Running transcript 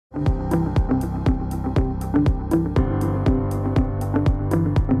So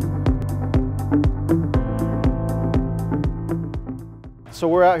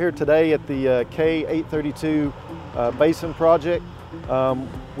we're out here today at the K832 Basin project.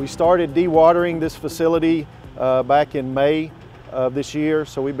 We started dewatering this facility back in May of this year,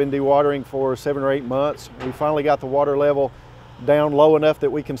 so we've been dewatering for 7 or 8 months. We finally got the water level down low enough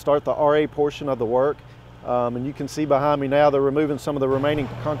that we can start the RA portion of the work. And you can see behind me now they're removing some of the remaining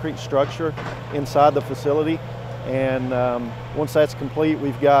concrete structure inside the facility. And once that's complete,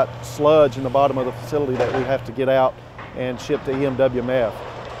 we've got sludge in the bottom of the facility that we have to get out and ship to EMWMF.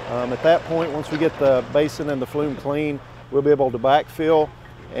 At that point, once we get the basin and the flume clean, we'll be able to backfill,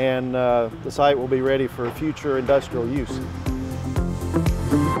 and the site will be ready for future industrial use.